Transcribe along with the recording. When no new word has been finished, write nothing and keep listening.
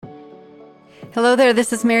Hello there,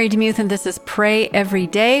 this is Mary DeMuth, and this is Pray Every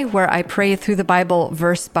Day, where I pray through the Bible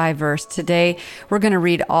verse by verse. Today, we're going to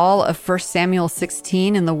read all of 1 Samuel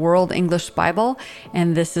 16 in the World English Bible,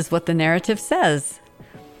 and this is what the narrative says.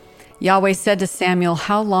 Yahweh said to Samuel,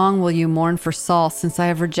 "How long will you mourn for Saul, since I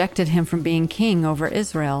have rejected him from being king over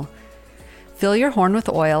Israel? Fill your horn with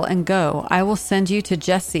oil and go. I will send you to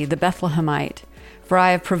Jesse the Bethlehemite, for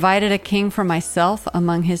I have provided a king for myself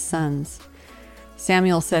among his sons."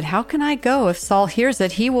 Samuel said, "How can I go? If Saul hears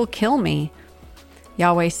it, he will kill me."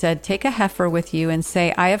 Yahweh said, "Take a heifer with you and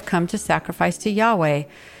say, 'I have come to sacrifice to Yahweh.'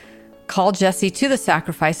 Call Jesse to the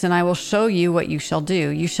sacrifice, and I will show you what you shall do.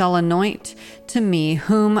 You shall anoint to me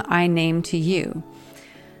whom I name to you."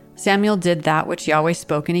 Samuel did that which Yahweh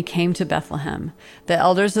spoke, and he came to Bethlehem. The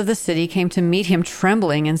elders of the city came to meet him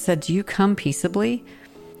trembling and said, "Do you come peaceably?"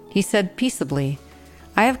 He said, "Peaceably.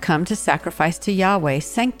 I have come to sacrifice to Yahweh.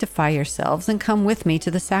 Sanctify yourselves and come with me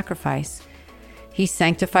to the sacrifice." He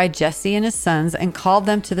sanctified Jesse and his sons and called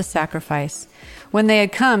them to the sacrifice. When they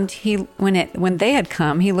had come, he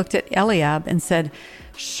looked at Eliab and said,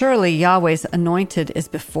 "Surely Yahweh's anointed is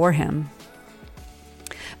before him."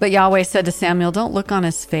 But Yahweh said to Samuel, "Don't look on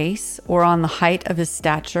his face or on the height of his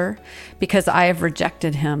stature, because I have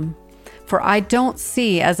rejected him. For I don't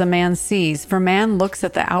see as a man sees, for man looks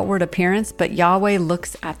at the outward appearance, but Yahweh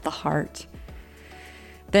looks at the heart."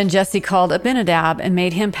 Then Jesse called Abinadab and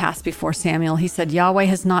made him pass before Samuel. He said, "Yahweh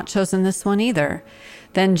has not chosen this one either."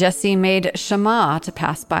 Then Jesse made Shammah to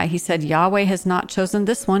pass by. He said, "Yahweh has not chosen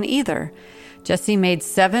this one either." Jesse made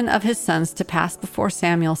 7 of his sons to pass before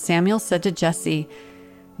Samuel. Samuel said to Jesse,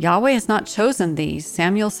 "Yahweh has not chosen these."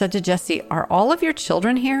 Samuel said to Jesse, "Are all of your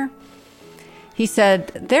children here?" He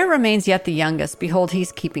said, "There remains yet the youngest. Behold,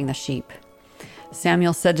 he's keeping the sheep."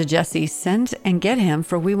 Samuel said to Jesse, "Send and get him,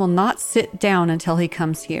 for we will not sit down until he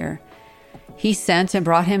comes here." He sent and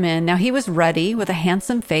brought him in. Now he was ruddy, with a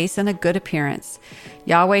handsome face and a good appearance.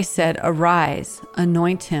 Yahweh said, "Arise,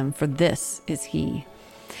 anoint him, for this is he."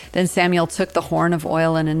 Then Samuel took the horn of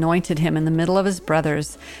oil and anointed him in the middle of his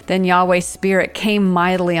brothers. Then Yahweh's spirit came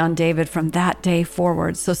mightily on David from that day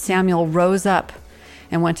forward. So Samuel rose up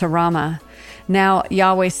and went to Ramah. Now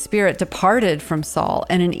Yahweh's spirit departed from Saul,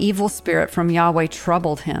 and an evil spirit from Yahweh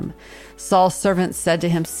troubled him. Saul's servants said to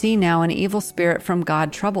him, "See now, an evil spirit from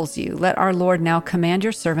God troubles you. Let our Lord now command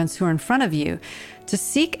your servants who are in front of you to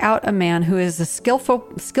seek out a man who is a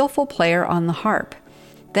skillful player on the harp.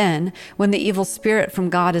 Then, when the evil spirit from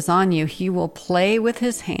God is on you, he will play with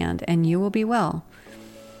his hand, and you will be well."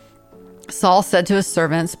 Saul said to his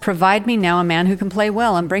servants, "Provide me now a man who can play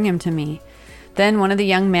well, and bring him to me." Then one of the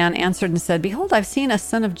young men answered and said, "Behold, I've seen a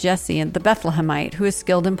son of Jesse, the Bethlehemite, who is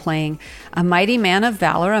skilled in playing, a mighty man of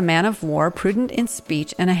valor, a man of war, prudent in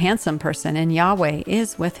speech, and a handsome person, and Yahweh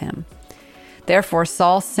is with him." Therefore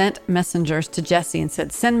Saul sent messengers to Jesse and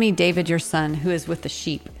said, "Send me David your son, who is with the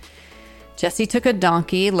sheep." Jesse took a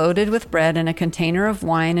donkey loaded with bread and a container of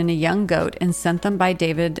wine and a young goat and sent them by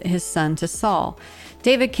David his son to Saul.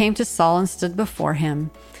 David came to Saul and stood before him.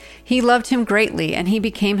 He loved him greatly, and he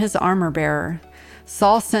became his armor-bearer.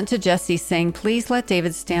 Saul sent to Jesse, saying, "Please let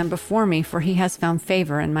David stand before me, for he has found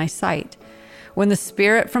favor in my sight." When the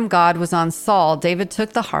Spirit from God was on Saul, David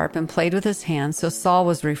took the harp and played with his hands, so Saul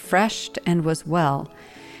was refreshed and was well,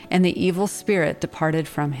 and the evil spirit departed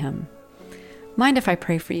from him. Mind if I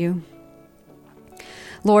pray for you?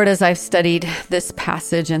 Lord, as I've studied this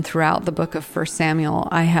passage and throughout the book of 1 Samuel,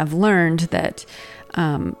 I have learned that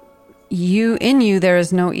in you there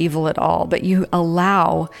is no evil at all, but you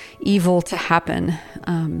allow evil to happen,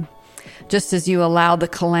 just as you allowed the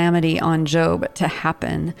calamity on Job to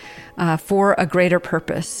happen for a greater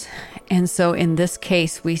purpose. And so in this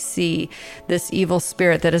case, we see this evil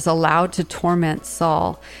spirit that is allowed to torment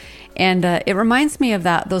Saul. And it reminds me of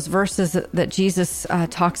those verses that Jesus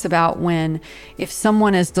talks about when if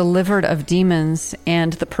someone is delivered of demons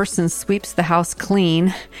and the person sweeps the house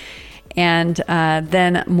clean, and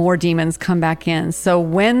then more demons come back in. So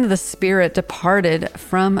when the spirit departed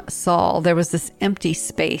from Saul, there was this empty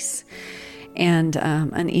space, and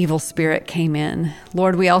an evil spirit came in.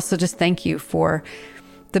 Lord, we also just thank you for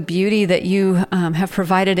the beauty that you have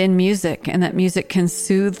provided in music, and that music can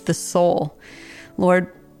soothe the soul. Lord,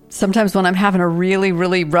 sometimes when I'm having a really,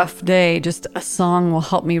 really rough day, just a song will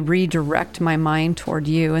help me redirect my mind toward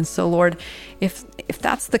you. And so, Lord, if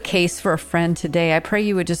that's the case for a friend today, I pray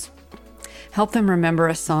you would just help them remember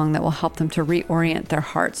a song that will help them to reorient their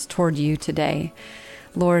hearts toward you today.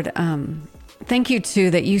 Lord, thank you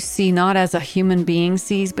too that you see not as a human being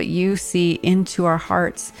sees, but you see into our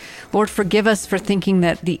hearts. Lord, forgive us for thinking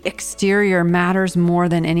that the exterior matters more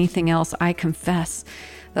than anything else. I confess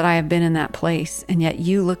that I have been in that place, and yet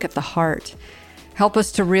you look at the heart. Help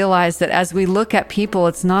us to realize that as we look at people,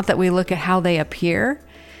 it's not that we look at how they appear,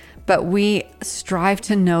 but we strive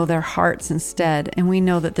to know their hearts instead. And we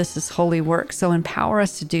know that this is holy work. So empower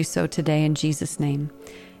us to do so today in Jesus' name.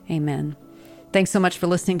 Amen. Thanks so much for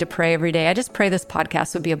listening to Pray Every Day. I just pray this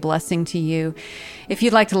podcast would be a blessing to you. If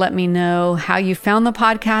you'd like to let me know how you found the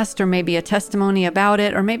podcast, or maybe a testimony about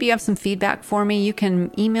it, or maybe you have some feedback for me, you can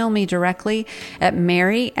email me directly at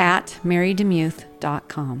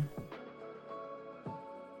mary@marydemuth.com.